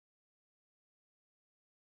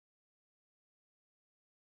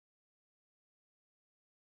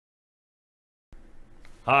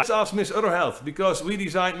Let's ask Miss Udder Health, because we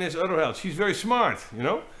designed Miss Udder Health. She's very smart, you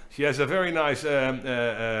know. She has a very nice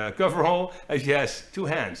coverall, and she has 2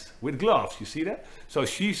 hands with gloves. You see that? So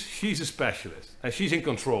she's a specialist, and she's in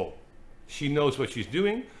control. She knows what she's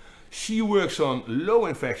doing. She works on low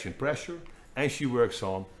infection pressure, and she works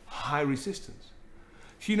on high resistance.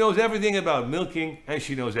 She knows everything about milking, and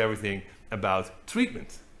she knows everything about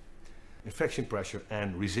treatment. Infection pressure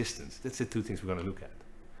and resistance. That's the 2 things we're going to look at.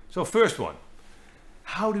 So first one,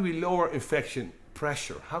 how do we lower infection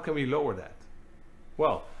pressure? How can we lower that?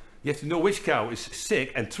 Well, you have to know which cow is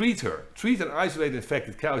sick and treat her. Treat and isolate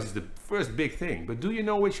infected cows is the first big thing. But do you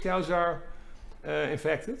know which cows are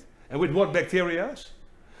infected? And with what bacteria?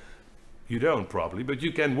 You don't probably, but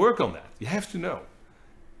you can work on that. You have to know.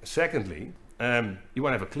 Secondly, you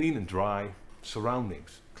want to have a clean and dry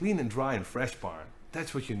surroundings. Clean and dry and fresh barn.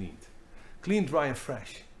 That's what you need. Clean, dry and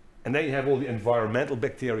fresh. And then you have all the environmental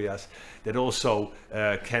bacteria that also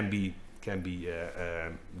can be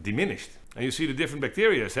diminished. And you see the different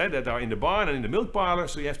bacteria that are in the barn and in the milk parlor,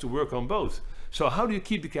 so you have to work on both. So how do you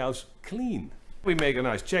keep the cows clean? We make a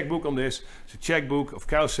nice checkbook on this. It's a checkbook of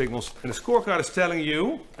cow signals. And the scorecard is telling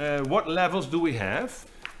you what levels do we have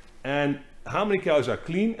and how many cows are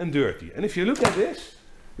clean and dirty. And if you look at this,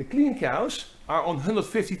 the clean cows are on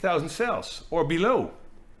 150,000 cells or below.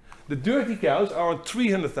 The dirty cows are on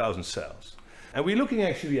 300,000 cells. And we're looking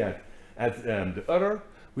actually at the udder,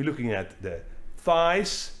 we're looking at the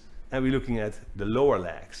thighs, and we're looking at the lower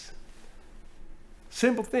legs.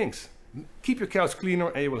 Simple things. Keep your cows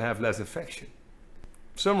cleaner and you will have less infection.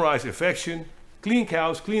 Summarize infection, clean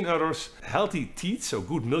cows, clean udders, healthy teeth, so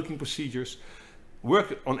good milking procedures.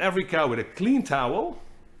 Work on every cow with a clean towel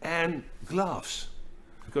and gloves,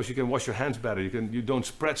 because you can wash your hands better. You don't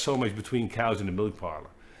spread so much between cows in the milk parlor.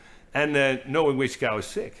 And knowing which cow is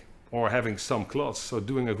sick or having some clots, so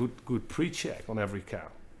doing a good pre-check on every cow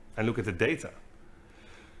and look at the data.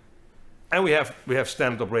 And we have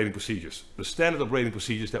standard operating procedures. The standard operating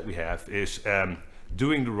procedures that we have is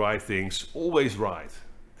doing the right things, always right.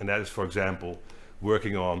 And that is, for example,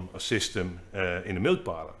 working on a system in the milk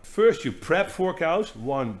parlor. First you prep 4 cows,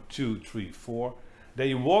 1, 2, 3, 4. Then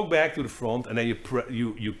you walk back to the front and then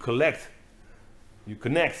you connect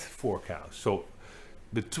 4 cows. So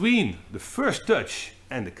between the first touch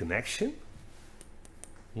and the connection,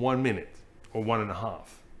 1 minute or 1.5.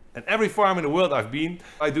 And every farm in the world I've been,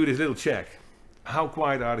 I do this little check. How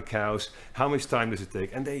quiet are the cows? How much time does it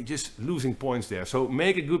take? And they just losing points there. So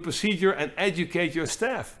make a good procedure and educate your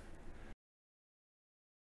staff.